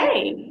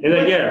okay.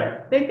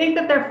 Yeah. They think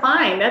that they're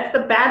fine. That's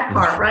the bad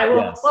part, right?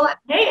 Well, I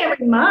pay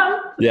every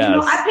month.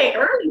 Yes. I pay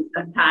early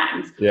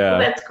sometimes. Yeah. Well,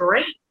 that's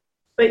great.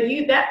 But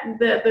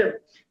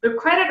the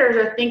creditors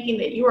are thinking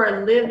that you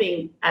are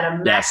living at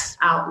a maxed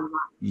out line.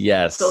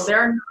 Yes. So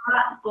they're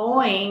not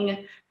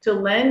going to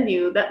lend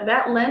you.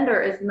 That lender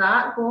is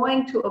not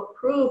going to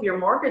approve your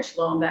mortgage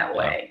loan that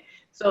way.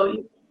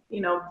 So,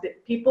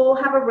 people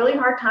have a really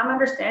hard time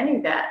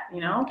understanding that,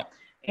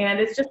 and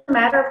it's just a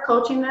matter of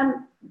coaching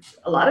them.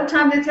 A lot of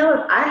times they tell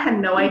us, I had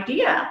no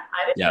idea.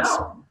 I didn't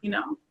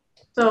know,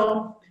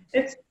 So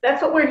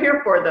that's what we're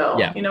here for, though.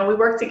 Yeah. We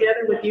work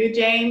together with you,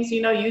 James.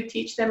 You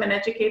teach them and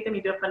educate them.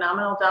 You do a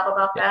phenomenal job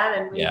about that,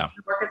 and we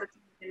work as a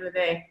team at the end of the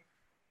day.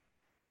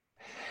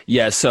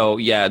 Yeah. So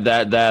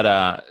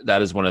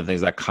that is one of the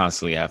things I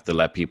constantly have to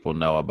let people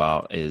know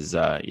about is,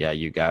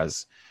 you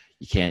guys,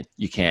 you can't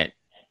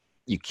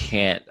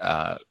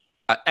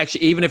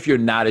actually, even if you're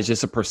not, it's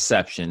just a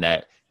perception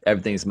that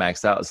everything's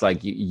maxed out. It's like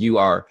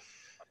you're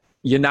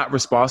not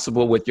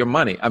responsible with your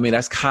money. I mean,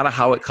 that's kind of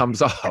how it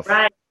comes off.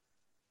 Right.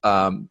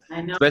 I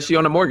know. Especially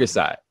on the mortgage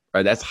side,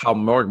 right? That's how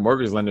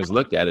mortgage lenders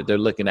look at it. They're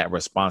looking at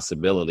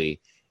responsibility,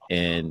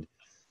 and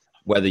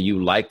whether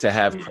you like to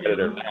have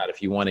credit or not,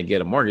 if you want to get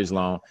a mortgage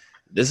loan,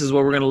 this is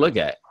what we're going to look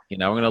at. We're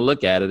going to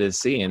look at it and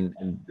see, and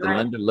the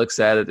lender looks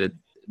at it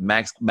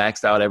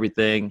maxed out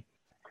everything.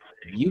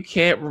 You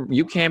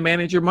can't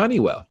manage your money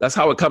well. That's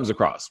how it comes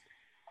across.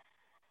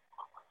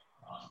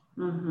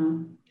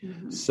 Mm-hmm.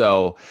 Mm-hmm.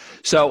 So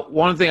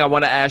one thing I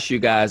want to ask you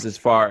guys, as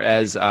far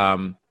as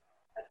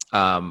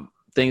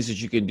things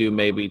that you can do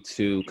maybe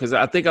because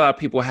I think a lot of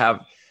people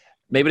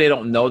maybe they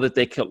don't know that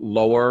they could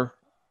lower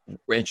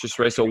interest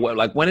rates, or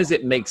when does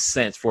it make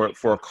sense for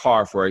a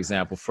car, for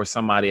example, for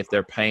somebody if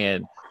they're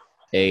paying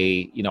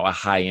a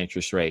high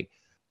interest rate?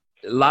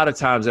 A lot of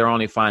times they're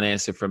only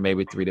financing for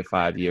maybe 3 to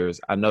 5 years.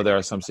 I know there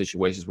are some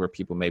situations where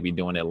people may be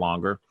doing it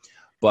longer,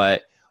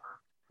 but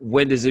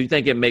when do you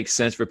think it makes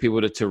sense for people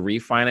to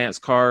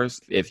refinance cars?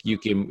 If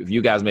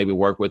you guys maybe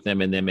work with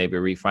them and then maybe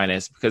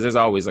refinance, because there's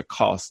always a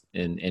cost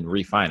in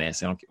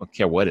refinance. I don't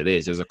care what it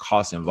is. There's a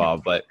cost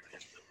involved, but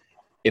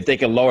if they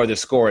can lower the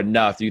score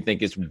enough, do you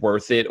think it's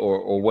worth it,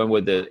 or when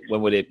would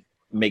it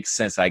make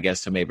sense, I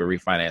guess, to maybe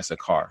refinance a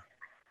car?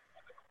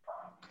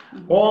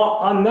 Well,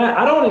 on that,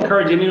 I don't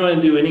encourage anyone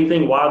to do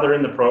anything while they're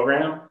in the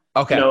program.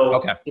 Okay.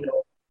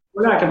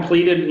 We're not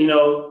completed,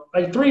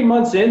 like 3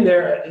 months in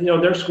there,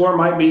 their score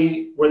might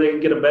be where they can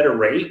get a better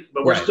rate,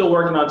 but we're still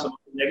working on some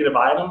negative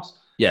items.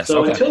 Yes.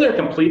 So until they're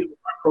completed with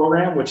our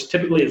program, which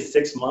typically is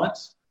 6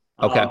 months,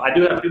 I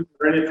do have people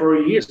who are in it for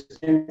a year.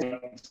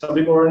 Some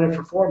people are in it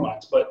for 4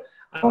 months, but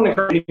I don't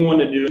encourage anyone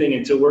to do anything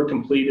until we're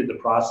completed the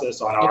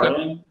process on our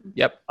end.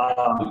 Yep.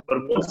 But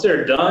once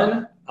they're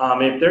done,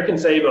 if they can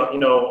save,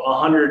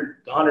 $100,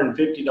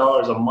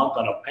 $150 a month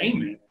on a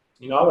payment,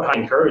 I would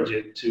highly encourage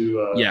it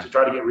to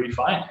try to get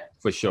refinanced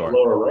for sure.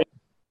 Lower rate.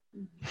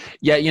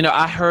 Yeah,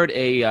 I heard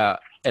an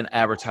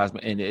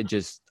advertisement, and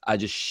I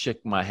just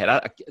shook my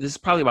head. This is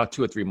probably about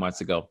 2 or 3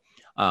 months ago.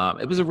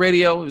 It was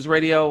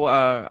radio.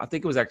 I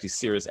think it was actually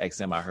Sirius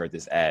XM. I heard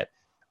this ad.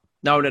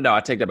 No, I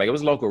take that back. It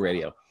was local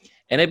radio.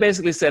 And they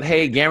basically said,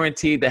 hey,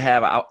 guaranteed to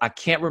have, I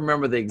can't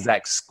remember the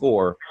exact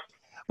score,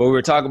 but we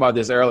were talking about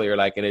this earlier,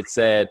 and it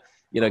said,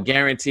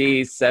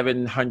 guaranteed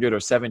 700 or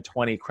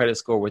 720 credit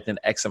score within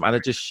X amount. I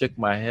just shook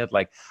my head.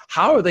 Like,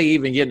 how are they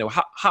even getting it?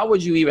 How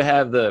would you even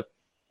have the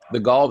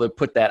gall to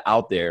put that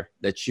out there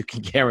that you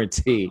can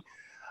guarantee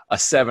a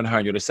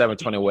 700 or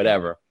 720 or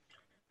whatever?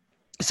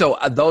 So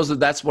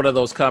that's one of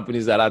those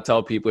companies that I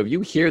tell people, if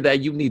you hear that,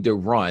 you need to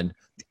run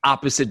the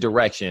opposite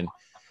direction,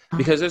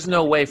 because there's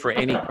no way for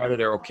any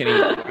creditor or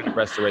any credit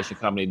restoration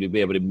company to be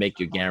able to make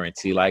your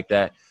guarantee like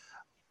that.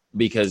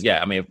 Because,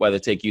 whether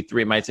it take you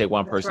it might take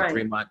one person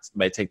 3 months, it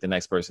might take the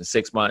next person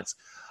 6 months.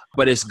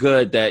 But it's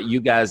good that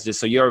you guys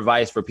so your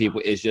advice for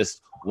people is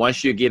just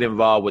once you get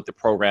involved with the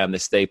program, to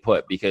stay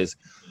put. Because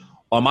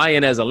on my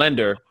end as a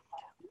lender,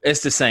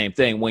 it's the same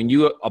thing. When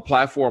you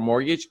apply for a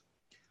mortgage,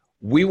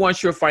 we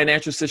want your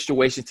financial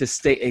situation to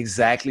stay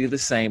exactly the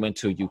same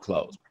until you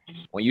close.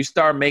 When you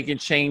start making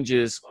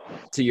changes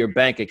to your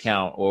bank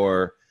account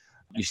or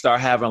you start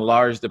having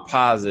large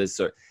deposits,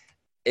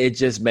 it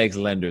just makes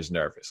lenders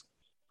nervous.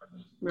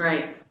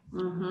 Right.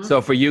 Mm-hmm.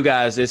 So for you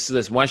guys, it's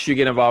this: once you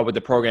get involved with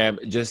the program,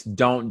 just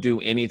don't do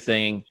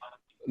anything.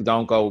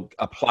 Don't go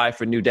apply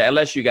for new debt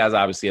unless you guys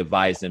obviously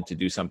advise them to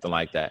do something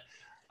like that.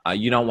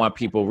 You don't want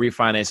people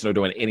refinancing or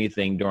doing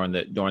anything during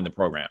the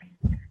program.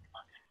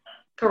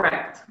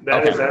 Correct.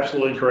 That is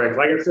absolutely correct.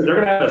 Like I said, they're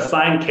going to have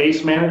assigned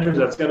case managers.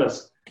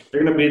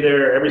 They're going to be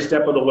there every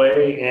step of the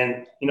way.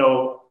 And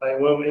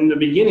in the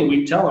beginning,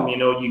 we tell them,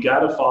 you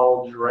got to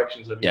follow the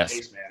directions of your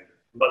case manager.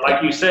 But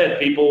like you said,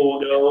 people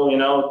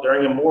go,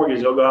 during a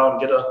mortgage, they'll go out and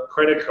get a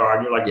credit card.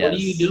 And you're like, what are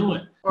you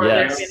doing? Or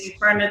they're getting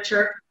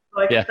furniture.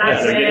 They're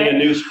getting a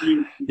new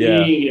screen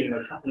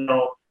and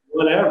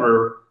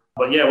whatever.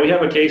 But we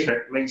have a case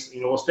that makes,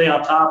 we'll stay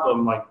on top of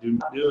them. Like,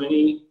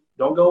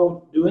 don't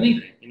go do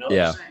anything.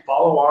 Just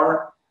follow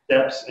our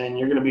steps, and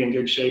you're going to be in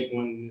good shape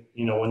when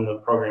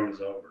the program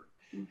is over.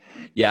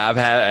 Yeah,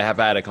 I have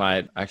had a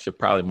client, actually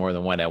probably more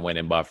than one, that went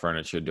and bought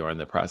furniture during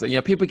the process.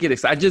 People get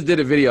excited. I just did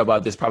a video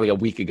about this probably a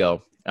week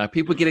ago.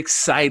 People get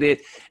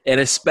excited, and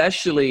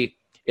especially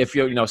if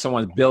you're,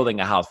 someone's building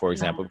a house, for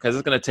example, because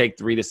it's going to take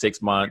 3 to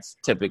 6 months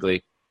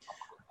typically.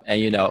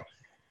 And,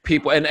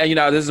 people, and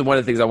this is one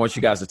of the things I want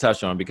you guys to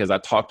touch on, because I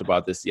talked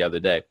about this the other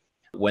day.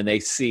 When they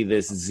see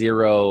this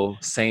zero,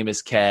 same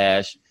as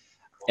cash,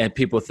 and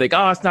people think,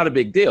 oh, it's not a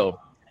big deal.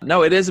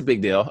 No, it is a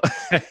big deal,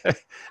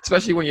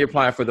 especially when you're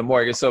applying for the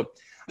mortgage. So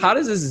how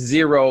does this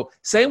zero,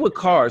 same with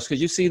cars,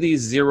 because you see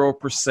these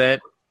 0%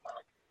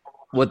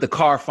 with the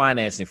car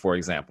financing, for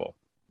example.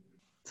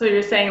 So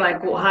you're saying,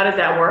 like, well, how does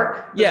that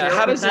work? Yeah, 0%?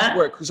 How does this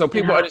work? So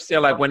people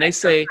understand, like, when they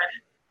say,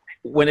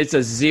 when it's a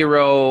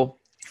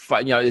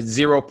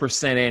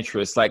 0%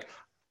 interest, like,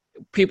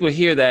 people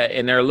hear that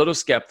and they're a little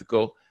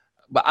skeptical.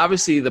 But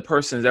obviously the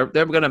person, they're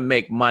going to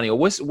make money. Or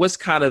what's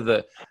kind of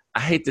the,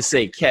 I hate to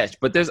say catch,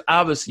 but there's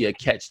obviously a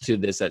catch to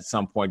this at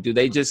some point. Do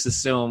they just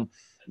assume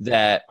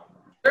that,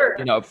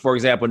 for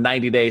example,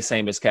 90 days,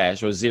 same as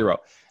cash, or zero?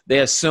 They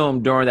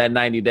assume during that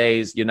 90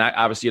 days, you're not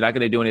going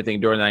to do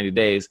anything during 90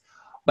 days.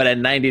 But at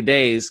 90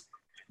 days,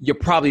 you're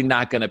probably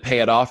not going to pay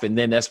it off. And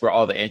then that's where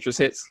all the interest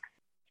hits.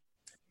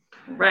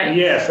 Right.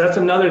 Yes, that's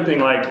another thing.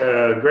 Like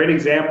a great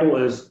example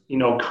is,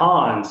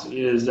 Cons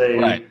is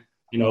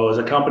is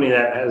a company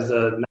that has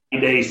a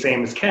 90 days,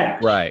 same as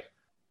cash. Right.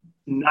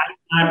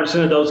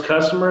 99% of those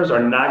customers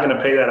are not going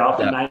to pay that off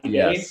in 90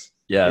 days.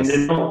 Yes.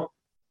 And then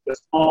the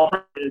small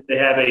print, they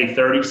have a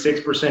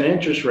 36%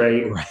 interest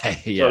rate.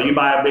 Right. Yeah. So you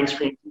buy a big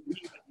screen TV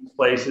at these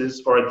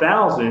places for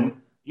 $1,000,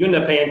 you end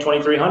up paying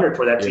 $2,300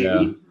 for that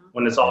TV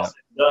when it's all said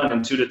and done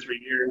in 2 to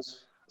 3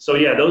 years. So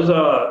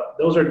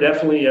those are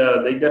definitely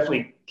they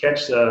definitely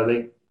catch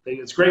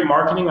it's great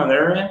marketing on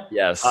their end.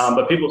 Yes.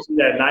 But people see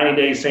that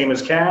 90 days, same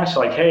as cash.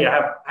 Like, hey,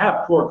 I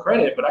have poor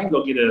credit, but I can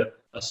go get a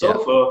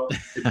sofa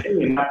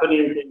today and not put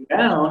anything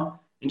down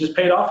and just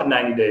pay it off in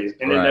 90 days.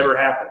 And it never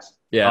happens.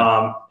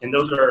 Yeah. And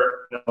those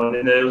are,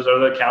 those are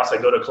the accounts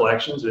that go to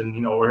collections, and,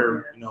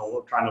 we're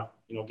trying to,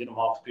 get them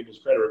off people's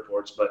credit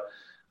reports. But,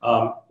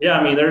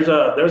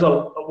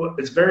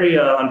 it's very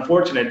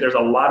unfortunate. There's a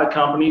lot of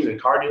companies and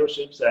car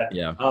dealerships that,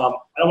 I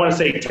don't want to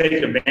say take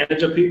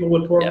advantage of people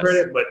with poor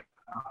credit, but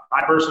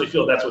I personally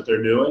feel that's what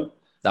they're doing.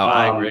 No,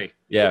 I agree.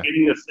 Yeah. They're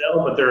getting the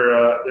sale, but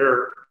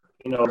they're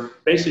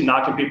basically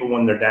knocking people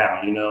when they're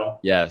down,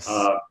 Yes.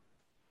 So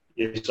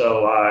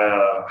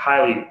I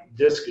highly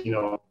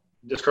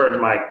discourage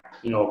my,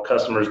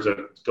 customers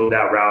to go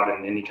that route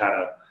and any kind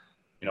of,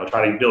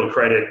 try to build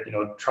credit,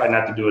 try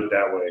not to do it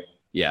that way.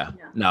 Yeah.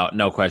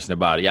 No question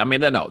about it. I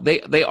mean,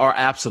 they are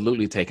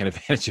absolutely taking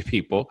advantage of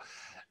people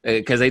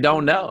because they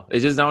don't know. They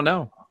just don't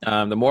know.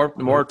 The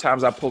more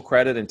times I pull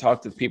credit and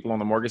talk to people on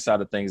the mortgage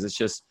side of things,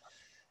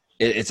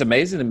 it's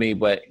amazing to me.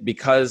 But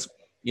because,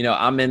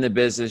 I'm in the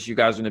business, you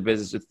guys are in the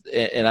business,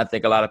 and I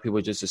think a lot of people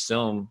just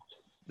assume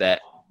that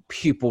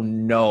people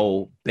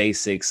know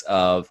basics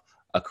of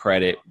a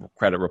credit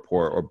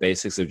report or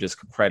basics of just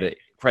credit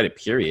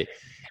period.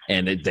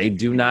 And they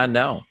do not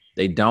know.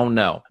 They don't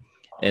know.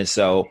 And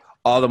so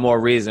all the more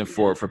reason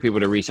for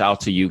people to reach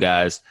out to you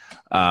guys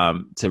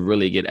to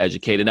really get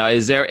educated. Now,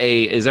 is there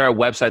a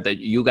website that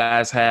you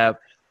guys have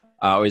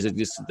or is it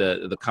just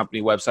the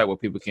company website where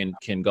people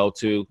can go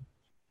to?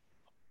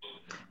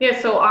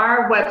 Yeah, so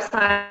our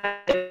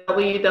website is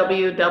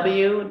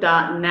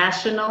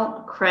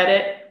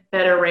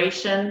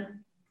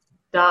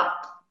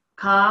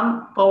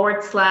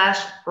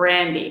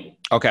www.nationalcreditfederation.com/Randy.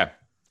 Okay.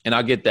 And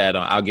I'll get that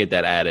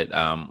added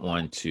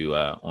onto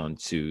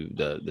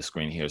the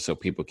screen here so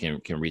people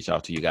can reach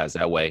out to you guys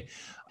that way.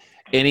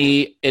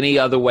 Any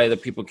other way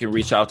that people can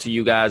reach out to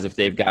you guys if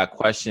they've got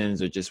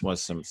questions or just want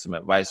some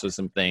advice or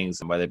some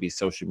things, whether it be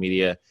social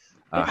media,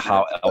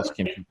 how else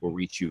can people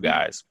reach you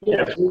guys?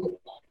 Yeah.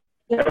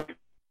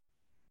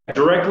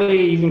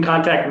 Directly, you can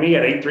contact me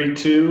at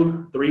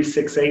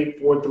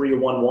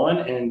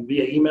 832-368-4311 and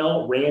via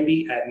email,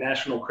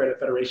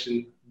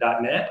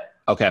 randy@nationalcreditfederation.net.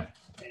 Okay. And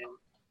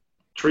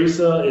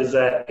Teresa is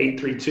at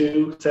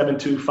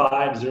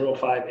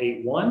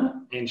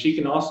 832-725-0581, and she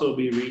can also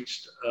be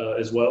reached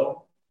as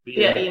well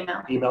via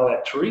email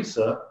at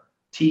Teresa,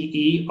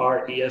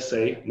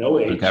 Teresa, no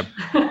H, at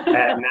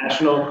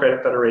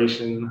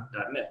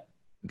nationalcreditfederation.net.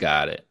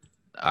 Got it.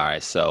 All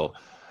right. So,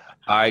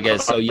 all right,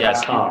 guys. So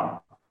yes.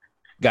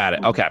 Got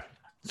it. Okay.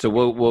 So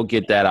we'll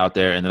get that out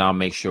there, and then I'll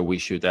make sure we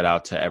shoot that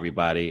out to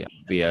everybody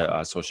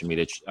via social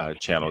media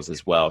channels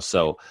as well.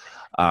 So,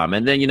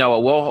 and then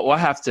we'll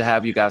have to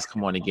have you guys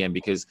come on again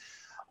because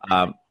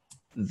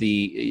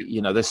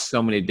there's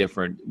so many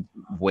different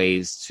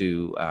ways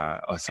to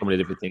or so many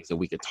different things that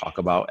we could talk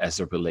about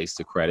as it relates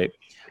to credit,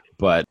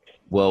 but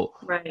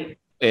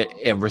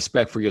in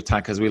respect for your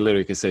time, because we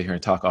literally could sit here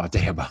and talk all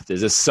day about this.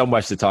 There's so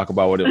much to talk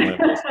about what it was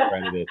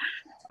credit is.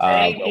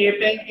 Thank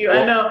you.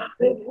 Well, I know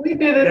we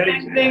do the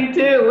same thing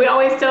too. We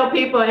always tell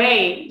people,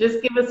 hey,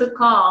 just give us a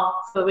call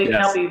so we can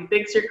help you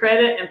fix your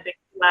credit and fix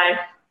your life.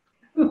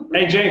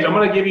 Hey, James, I'm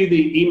going to give you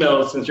the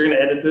email since you're going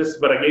to edit this,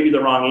 but I gave you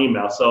the wrong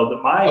email. So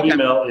my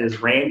email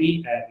is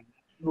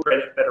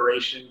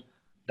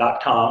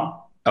randy@nationalcreditfederation.com.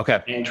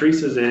 Okay. And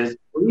Teresa's is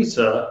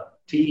Teresa,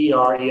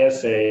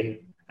 Teresa,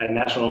 at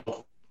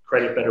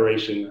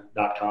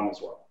nationalcreditfederation.com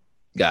as well.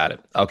 Got it.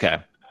 Okay.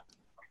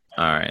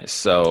 All right.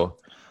 So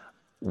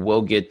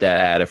we'll get that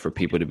added for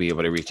people to be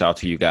able to reach out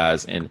to you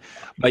guys.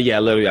 But yeah,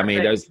 literally, I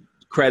mean, there's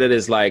credit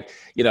is like,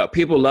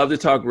 people love to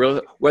talk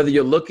whether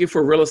you're looking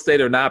for real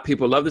estate or not,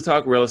 people love to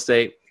talk real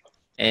estate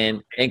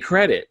and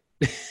credit.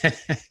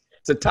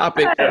 It's a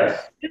topic.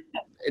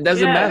 It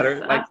doesn't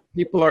matter. Like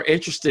people are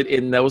interested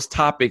in those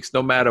topics,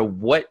 no matter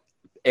what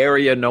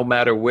area, no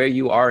matter where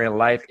you are in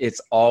life, it's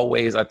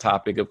always a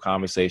topic of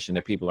conversation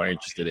that people are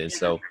interested in.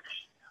 So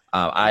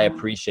I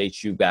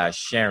appreciate you guys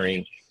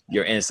sharing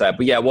your insight.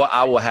 But yeah, well,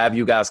 I will have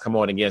you guys come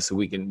on again so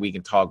we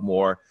can talk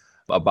more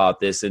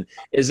about this. And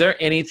is there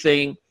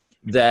anything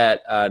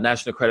that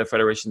National Credit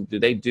Federation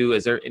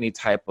is there any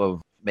type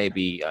of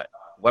maybe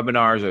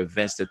webinars or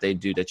events that they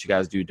do that you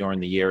guys do during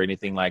the year,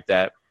 anything like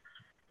that?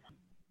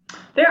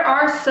 There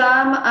are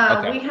some.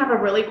 We have a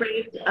really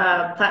great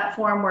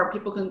platform where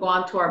people can go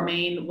onto our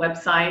main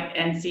website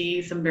and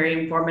see some very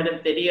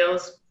informative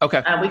videos.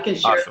 Okay. We can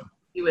share with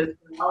you as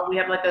well. We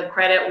have like a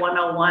Credit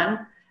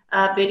 101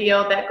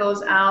 video that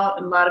goes out,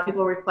 and a lot of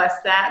people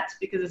request that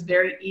because it's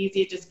very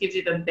easy. It just gives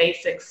you the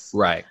basics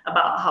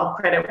about how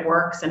credit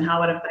works and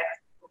how it affects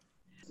people.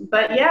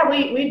 But yeah,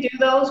 we do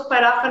those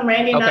quite often.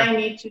 Randy and I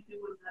need to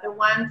do another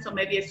one, so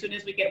maybe as soon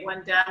as we get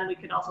one done, we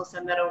can also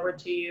send that over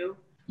to you.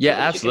 Yeah,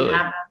 absolutely.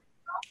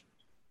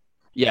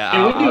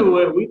 Yeah,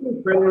 we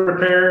do credit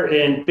repair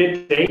in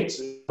 50 states.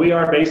 We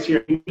are based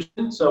here in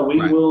Houston, so we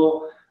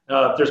will.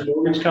 If there's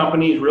mortgage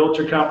companies,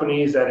 realtor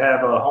companies that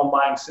have home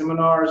buying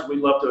seminars, we'd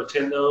love to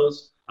attend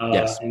those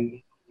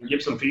and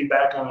give some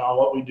feedback on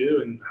what we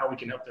do and how we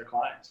can help their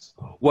clients.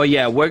 Well,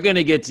 yeah, we're going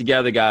to get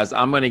together, guys.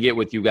 I'm going to get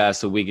with you guys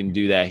so we can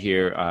do that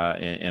here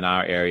in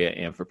our area.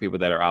 And for people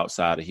that are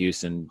outside of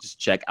Houston, just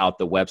check out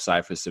the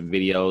website for some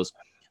videos.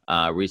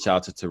 Reach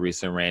out to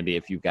Teresa and Randy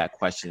if you've got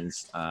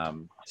questions,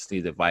 just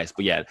need advice.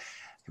 But yeah,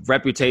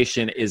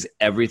 reputation is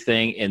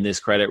everything in this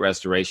credit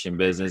restoration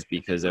business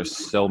because there's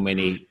so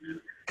many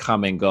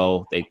come and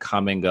go. They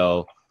come and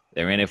go.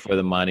 They're in it for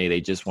the money.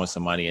 They just want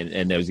some money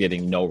and they're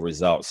getting no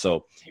results.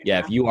 So yeah,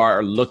 if you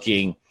are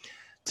looking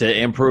to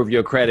improve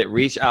your credit,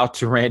 reach out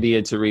to Randy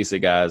and Teresa,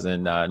 guys.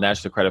 And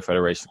National Credit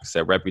Federation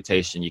said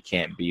reputation, you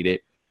can't beat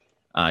it.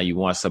 You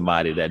want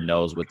somebody that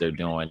knows what they're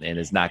doing and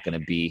is not going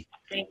to be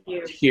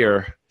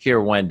here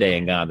one day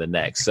and gone the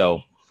next.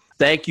 So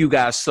thank you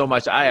guys so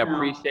much. I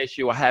appreciate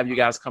you. I'll have you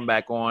guys come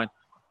back on.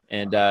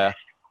 And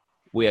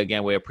we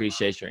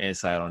appreciate your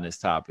insight on this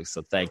topic.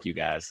 So thank you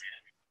guys.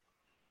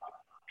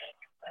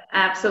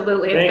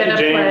 Absolutely. It's been a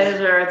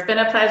pleasure. It's been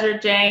a pleasure,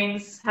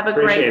 James. Have a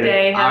great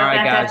day. Have a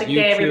fantastic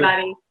day,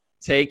 everybody.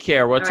 Take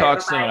care. We'll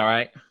talk soon. All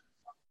right.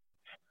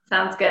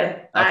 Sounds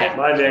good. Bye.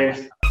 Bye,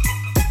 James.